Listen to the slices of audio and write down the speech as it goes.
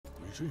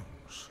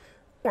Greetings.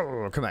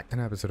 Welcome back to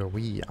an episode of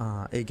We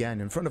Are Again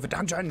in front of a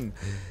dungeon.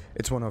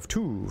 It's one of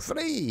 2,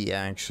 3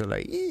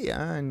 actually.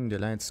 And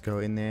let's go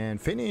in there and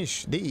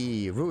finish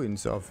the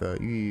ruins of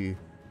something.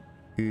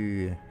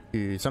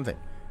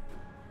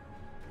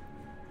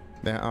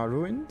 There are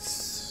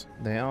ruins.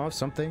 There are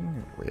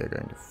something. We are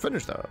going to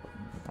finish though.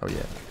 Oh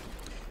yeah.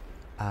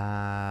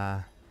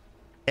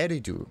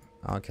 Eridu.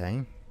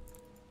 Okay.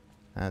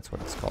 That's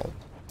what it's called.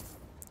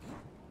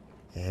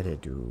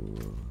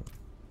 Eridu.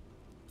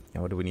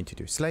 Now what do we need to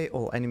do? Slay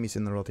all enemies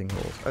in the rotting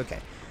halls. Okay,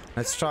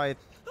 let's try it.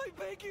 I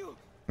beg you.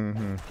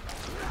 And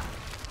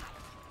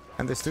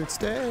this dude's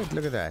dead.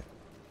 Look at that.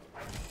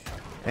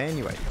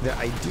 Anyway, the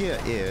idea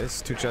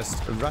is to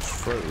just rush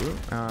through,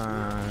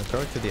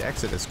 go to the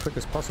exit as quick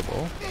as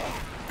possible,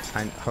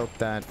 and hope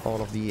that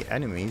all of the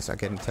enemies are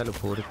getting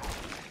teleported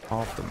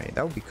after me.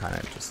 That would be kind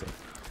of interesting.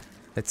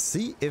 Let's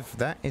see if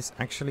that is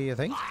actually a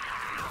thing.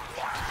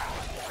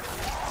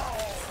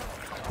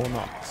 Or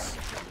not.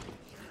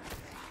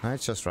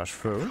 Let's just rush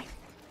through.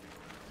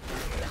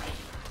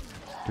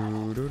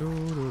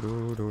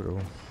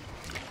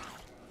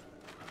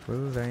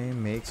 Will they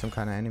make some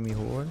kind of enemy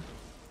horde?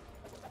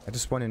 I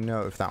just want to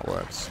know if that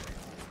works.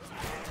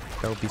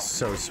 That would be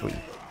so sweet.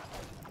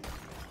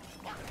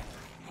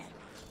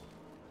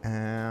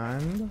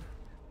 And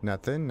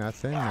nothing.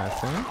 Nothing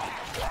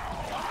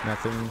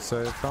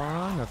so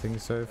far. Nothing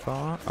so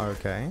far.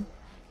 Okay.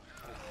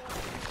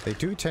 They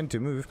do tend to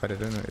move, but I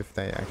don't know if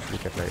they actually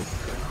get laid.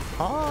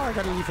 Oh, I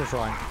gotta leave a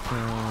shrine.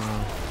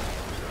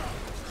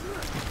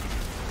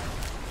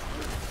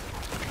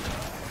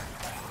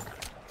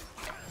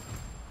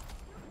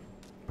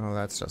 Oh,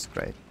 that's just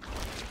great.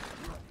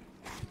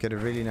 You get a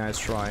really nice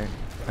shrine,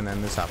 and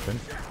then this happened.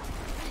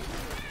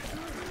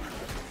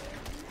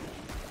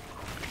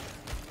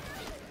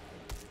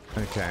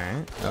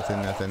 Okay,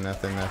 nothing.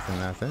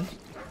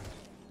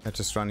 They're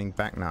just running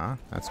back now.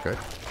 That's good.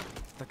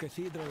 The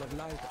Cathedral of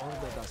Light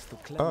ordered us to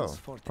cleanse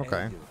Fort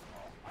okay. Eridu.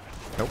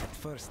 Nope. At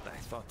first, I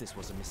thought this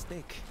was a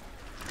mistake.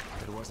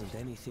 There wasn't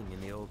anything in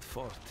the old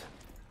fort.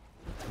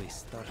 But we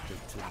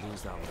started to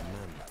lose our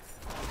men.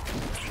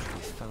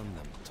 We found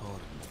them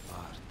torn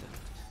apart and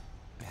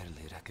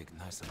barely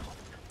recognizable.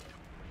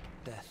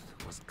 Death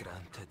was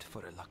granted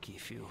for a lucky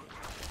few.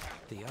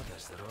 The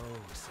others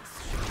rose as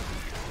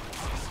shining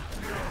corpses.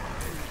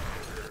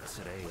 Its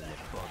rain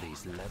of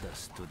bodies led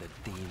us to the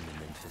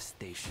demon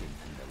infestation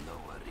in the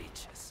lower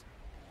reaches.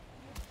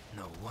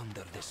 No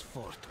wonder this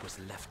fort was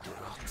left to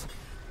rot.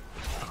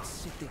 It's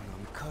sitting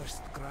on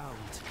cursed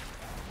ground.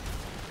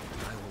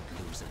 I won't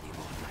lose any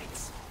more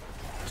nights.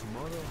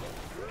 Tomorrow,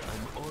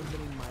 I'm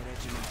ordering my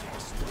regiment to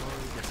destroy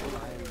this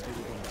vile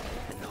building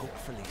and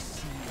hopefully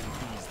seal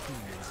these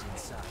demons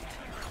inside.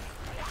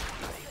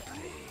 I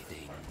pray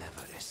they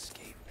never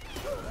escape.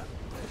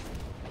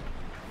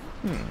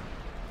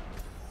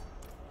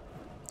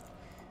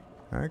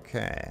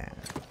 Okay.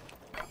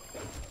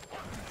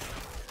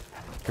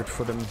 Good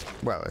for them.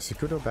 Well, is it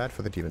good or bad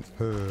for the demons?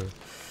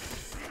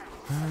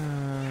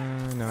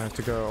 Now I have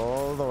to go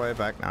all the way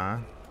back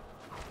now.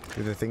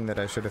 Do the thing that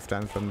I should have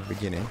done from the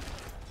beginning.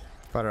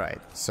 But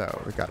alright, so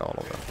we got all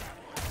of them.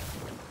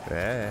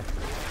 There.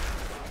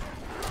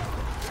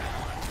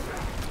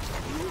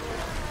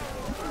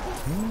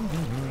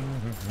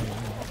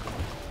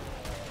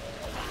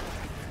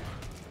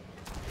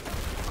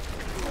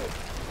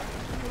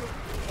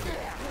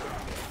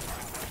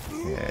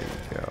 There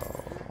you go.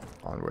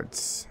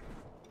 Onwards.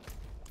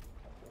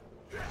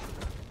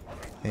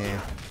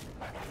 Yeah.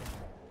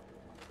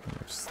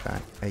 What's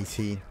that?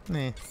 18.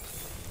 Nah.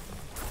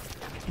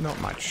 Not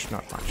much. Ooh.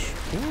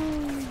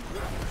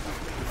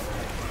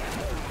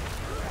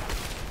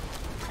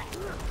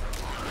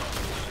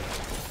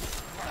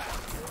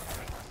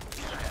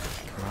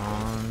 Come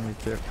on,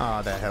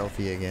 ah, they're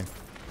healthy again.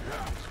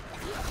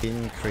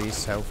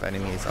 Increased health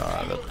enemies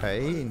are the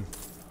pain.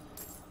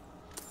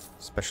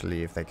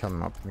 Especially if they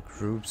come up in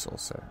groups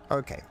also.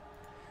 Okay.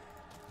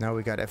 Now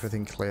we got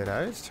everything cleared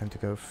out. Time to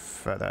go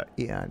further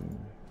in.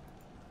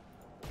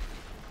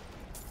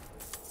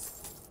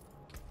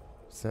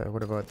 So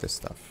what about this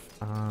stuff?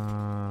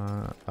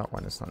 That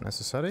one is not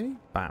necessary.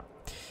 Bam.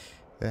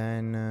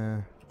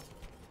 Then,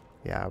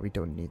 yeah, we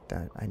don't need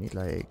that. I need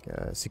like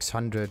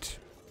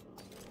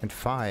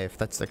 605.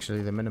 That's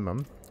actually the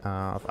minimum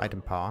of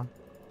item power.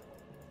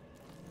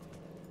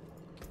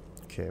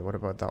 Okay, what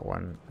about that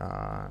one?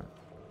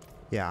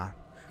 Yeah,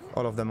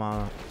 all of them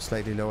are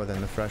slightly lower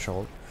than the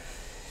threshold.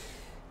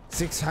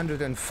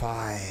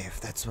 605.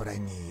 That's what I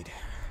need.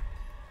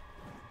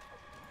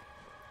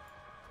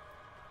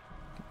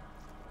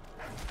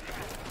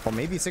 Or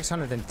maybe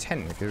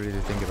 610 if you really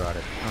think about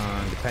it.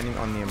 Depending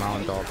on the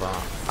amount of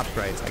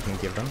upgrades I can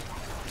give them.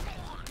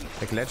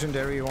 Like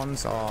legendary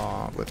ones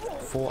are with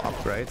 4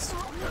 upgrades.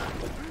 I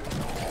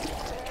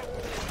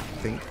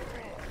think.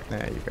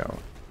 There you go.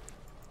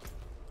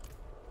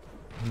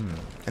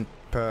 And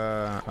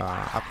per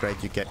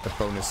upgrade you get the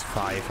bonus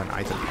 5 on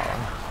item power.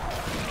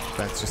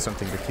 That's just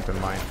something to keep in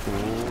mind.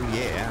 Oh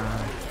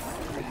yeah.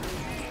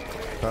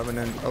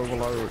 Permanent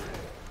overload.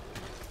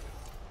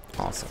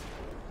 Awesome.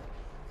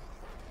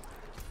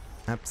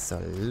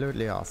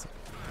 Absolutely awesome.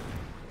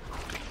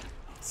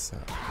 So,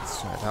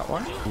 let's try that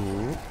one.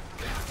 Ooh.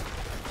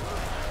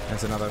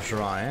 There's another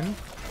shrine.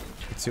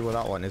 Let's see what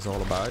that one is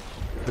all about.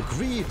 The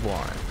greed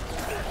one.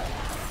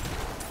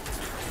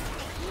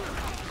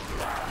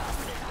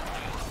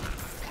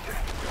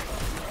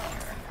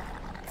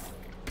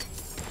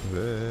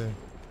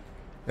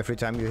 Every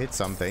time you hit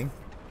something,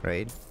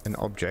 right, an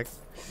object,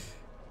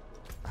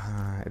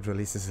 it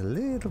releases a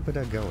little bit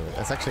of gold.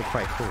 That's actually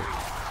quite cool.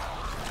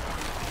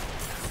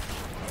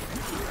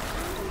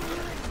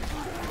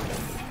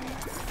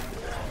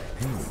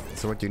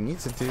 So what you need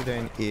to do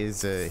then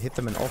is hit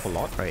them an awful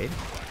lot, right,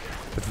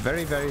 with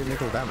very, very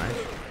little damage.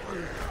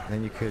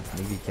 Then you could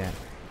maybe get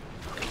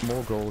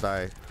more gold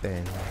out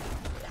than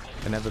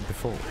ever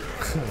before.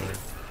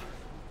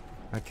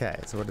 Okay,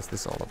 so what is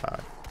this all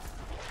about?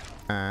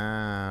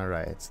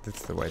 Right, so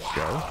that's the way to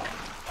go.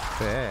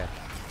 There.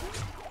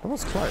 That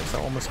was close, I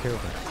almost killed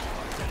him.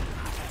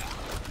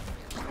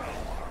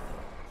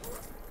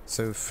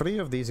 So 3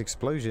 of these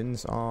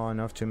explosions are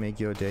enough to make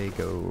your day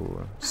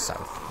go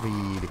south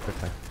really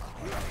quickly.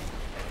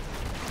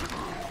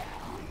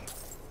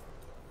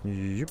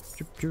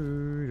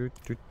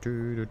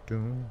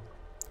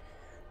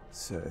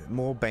 So,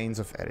 more Banes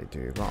of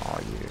Eridu. Where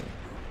are you?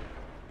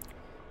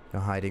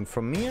 You're hiding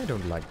from me, I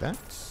don't like that.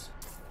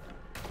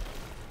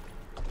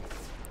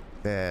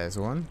 There's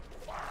one.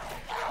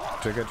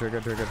 Trigger, trigger,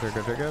 trigger,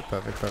 trigger, trigger.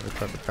 Perfect, perfect,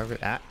 perfect,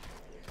 perfect. Ah.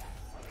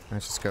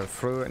 Let's just go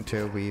through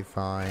until we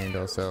find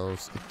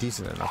ourselves a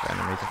decent enough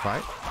enemy to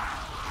fight.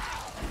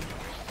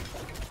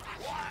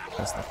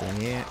 There's nothing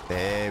here.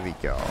 There we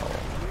go.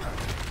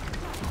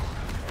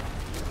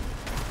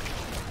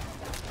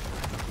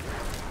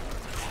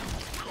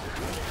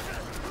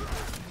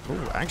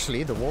 Ooh,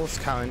 actually, the walls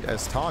count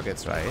as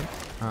targets, right?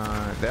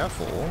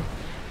 Therefore,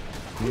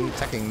 me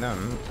attacking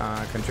them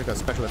can trigger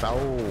special effects.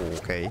 Oh,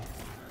 okay.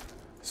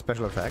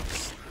 Special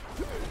effects.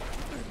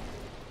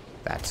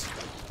 That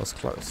was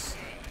close.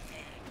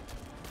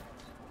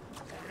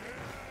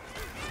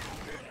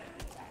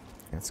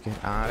 Let's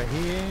get out of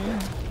here.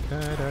 Da,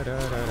 da, da,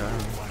 da, da.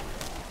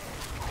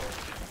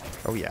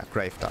 Oh yeah,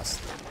 grave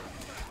dust.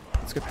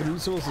 Let's get the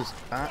resources.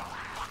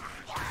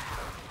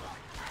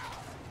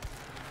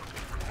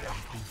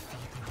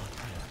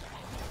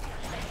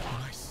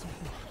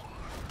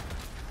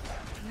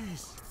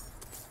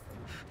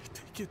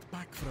 Get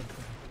back from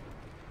them.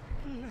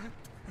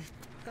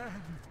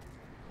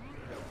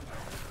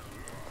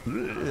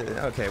 Let it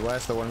Okay,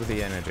 where's the one with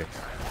the energy?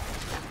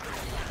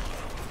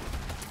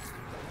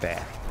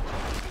 There.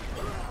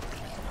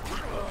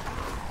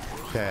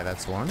 Okay,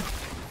 that's one.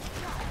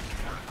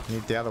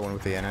 Need the other one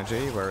with the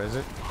energy. Where is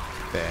it?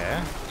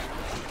 There.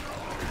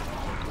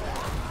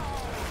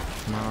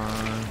 Come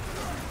on.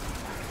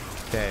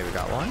 Okay, we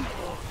got one.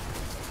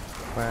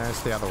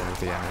 Where's the other one with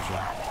the energy?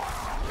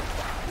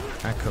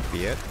 That could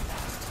be it.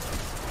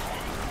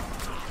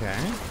 Okay.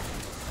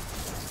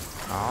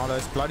 Oh,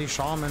 those bloody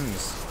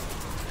shamans.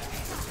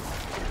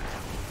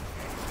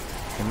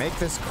 They make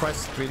this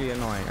quest really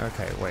annoying.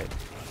 Okay, wait.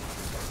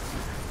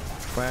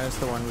 Where's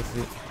the one with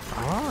the...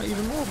 Ah,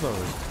 even more of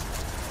those.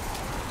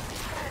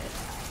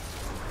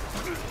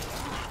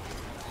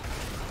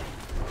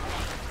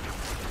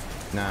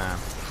 Nah.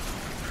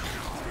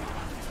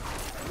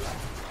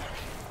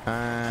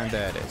 And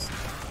there it is.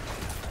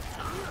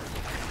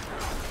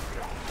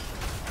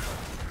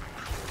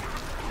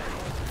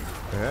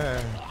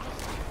 Yeah.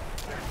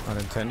 Not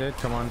intended.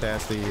 Come on,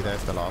 there's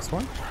the last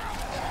one.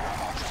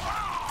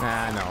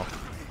 Ah, no.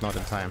 Not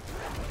in time.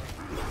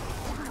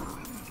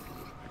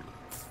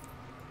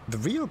 The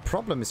real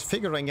problem is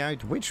figuring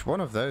out which one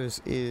of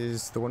those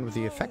is the one with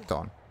the effect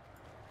on.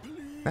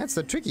 That's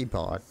the tricky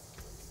part.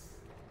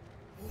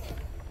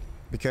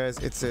 Because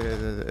it's,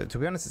 to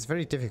be honest, it's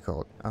very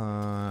difficult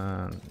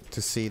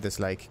to see this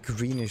like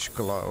greenish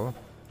glow.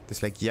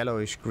 This like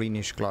yellowish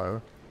greenish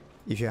glow.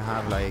 If you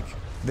have like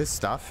this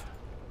stuff,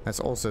 that's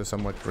also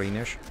somewhat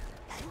greenish.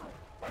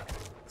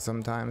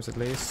 Sometimes at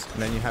least.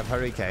 And then you have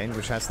Hurricane,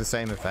 which has the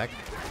same effect.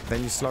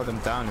 Then you slow them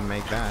down and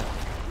make that.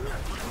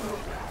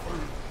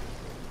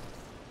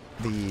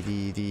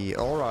 The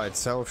aura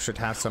itself should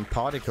have some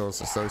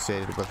particles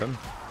associated with them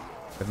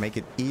that make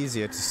it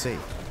easier to see.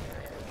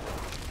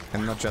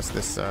 And not just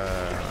this glow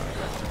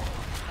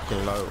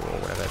or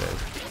whatever it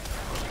is.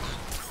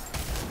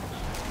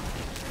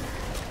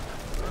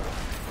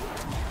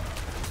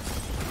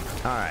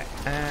 Alright,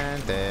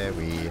 and there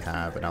we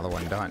have another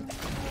one done.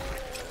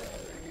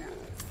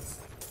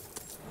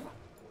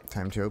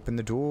 Time to open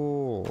the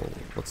door.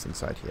 What's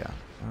inside here?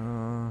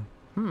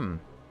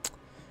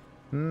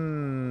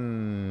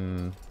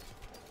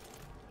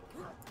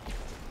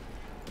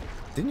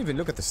 Didn't even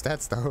look at the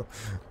stats though.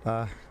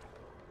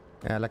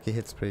 Yeah, lucky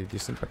hit's pretty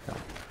decent, but no.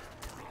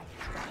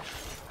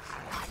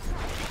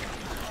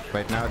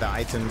 Right now the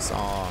items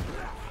are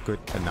good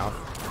enough.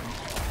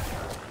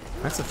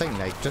 That's the thing,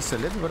 like just a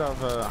little bit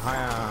of a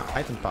higher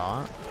item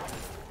power.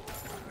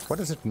 What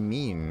does it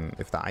mean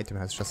if the item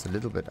has just a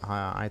little bit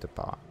higher item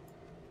power?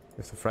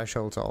 If the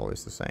thresholds are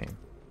always the same.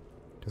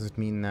 Does it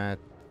mean that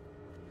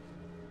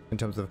in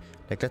terms of,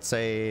 like, let's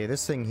say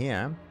this thing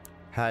here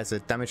has a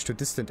damage to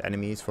distant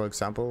enemies, for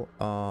example,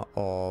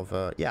 of,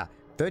 yeah,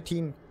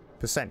 13%,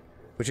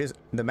 which is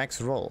the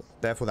max roll.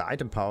 Therefore, the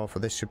item power for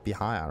this should be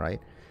higher, right?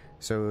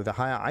 So the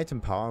higher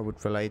item power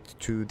would relate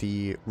to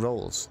the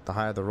rolls. The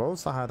higher the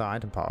rolls, the higher the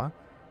item power.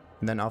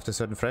 And then after a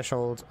certain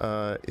threshold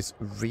is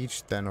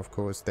reached, then of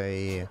course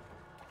they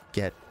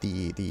get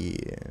the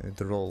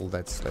roll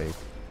that's like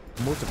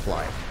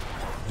multiplied,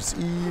 which is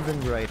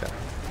even greater.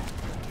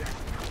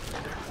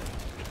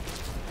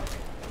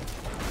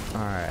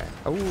 Alright.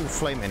 Oh,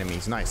 flame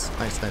enemies. Nice.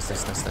 Nice.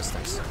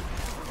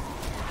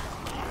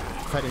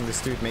 Fighting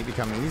this dude may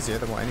become easier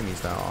the more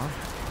enemies there are.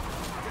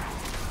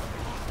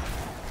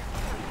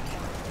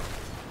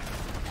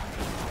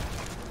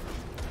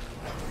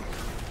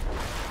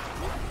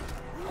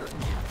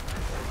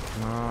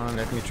 Come on,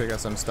 let me trigger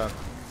some stuff.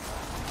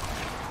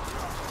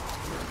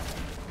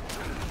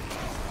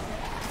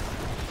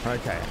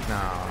 Okay,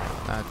 now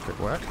that could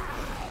work.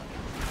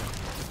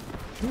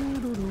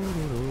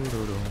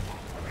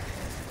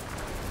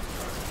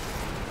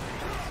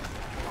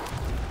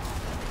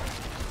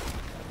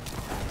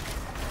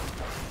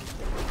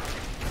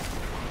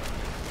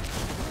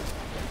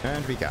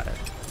 And we got it.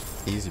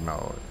 Easy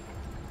mode.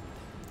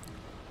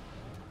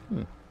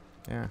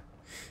 Yeah.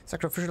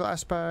 Sacrificial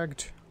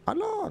aspect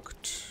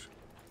unlocked.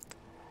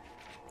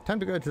 Time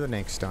to go to the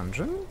next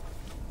dungeon.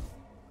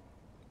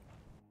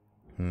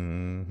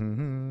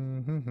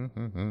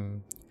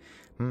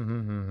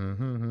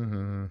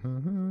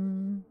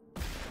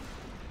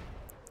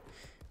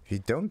 If you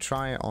don't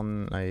try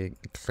on like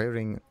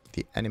clearing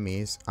the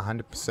enemies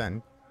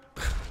 100%,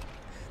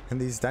 then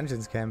these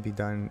dungeons can be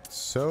done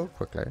so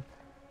quickly.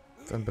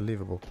 It's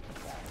unbelievable.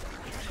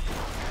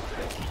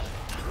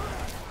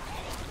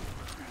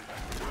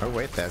 Oh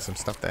wait, there's some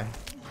stuff there.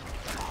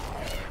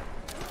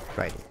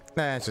 Righty,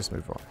 let's just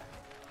move on.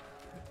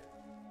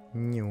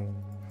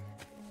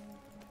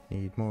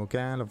 Need more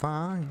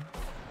Galavine.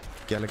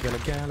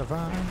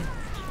 Galavine.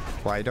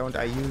 Why don't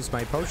I use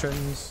my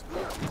potions?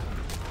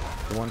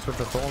 The ones with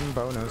the thorn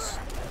bonus.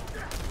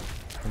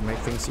 Would make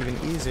things even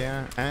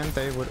easier, and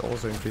they would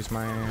also increase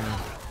my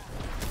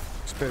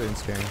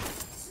experience gain.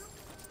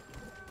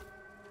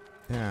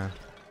 Yeah.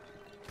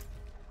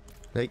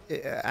 Like,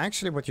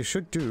 actually what you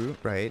should do,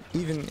 right,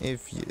 even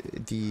if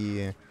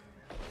you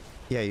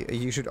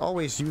should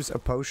always use a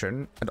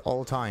potion at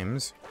all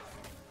times.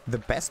 The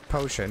best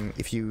potion,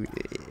 if you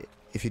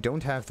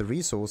don't have the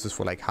resources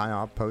for like higher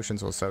up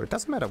potions or so, it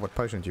doesn't matter what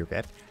potions you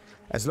get,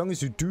 as long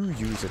as you do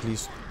use at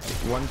least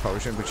one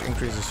potion which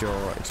increases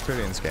your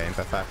experience gain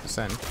by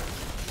 5%.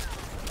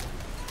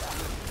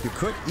 You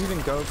could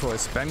even go for a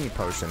spammy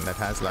potion that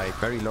has like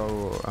very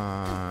low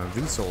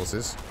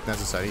resources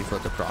necessary for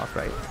the craft,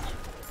 right?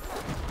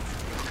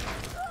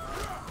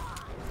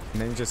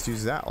 And then just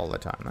use that all the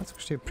time. That's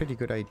actually a pretty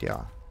good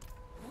idea.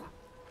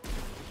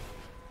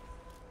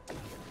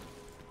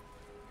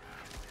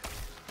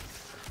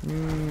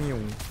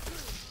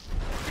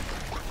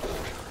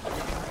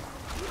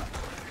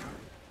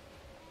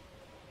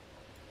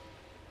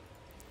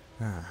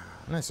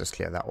 Let's just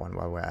clear that one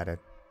while we're at it.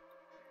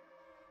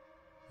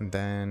 And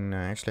then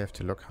I actually have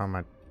to look how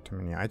many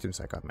items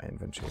I got in my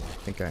inventory. I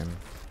think I'm...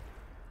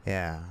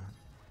 Yeah.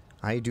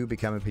 I do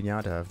become a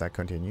piñata if that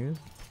continues.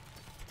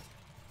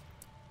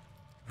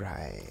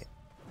 Right.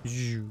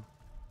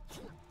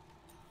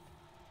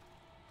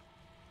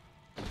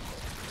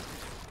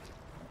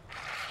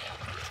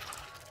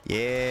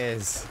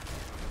 Yes.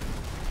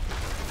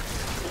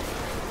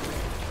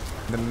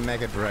 The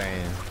Mega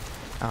Brain.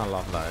 I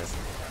love those.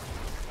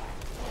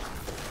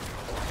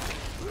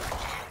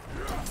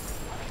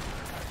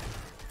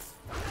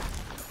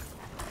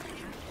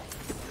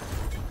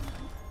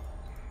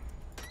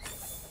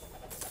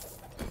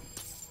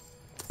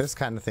 This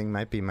kind of thing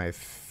might be my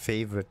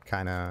favorite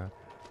kind of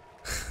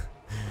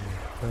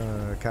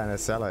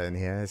seller in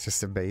here. It's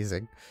just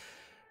amazing.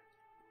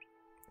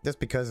 Just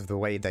because of the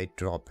way they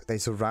drop. They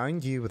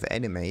surround you with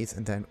enemies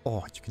and then,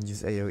 oh, you can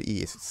use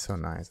AoEs. It's so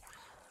nice.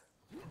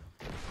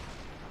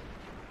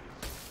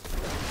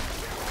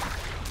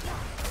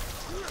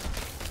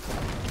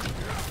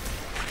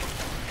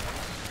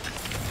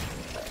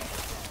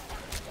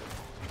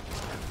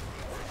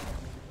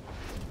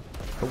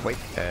 Oh wait,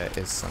 there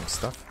is some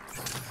stuff.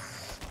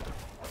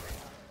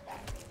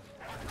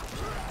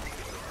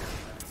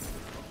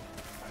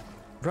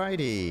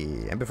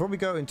 Righty, and before we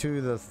go into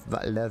the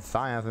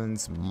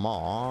Leviathan's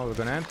Maw, we're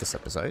gonna end this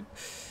episode.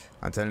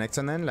 Until next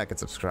time then, like and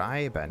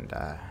subscribe, and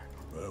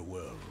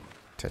Farewell.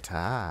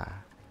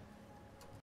 ta-ta.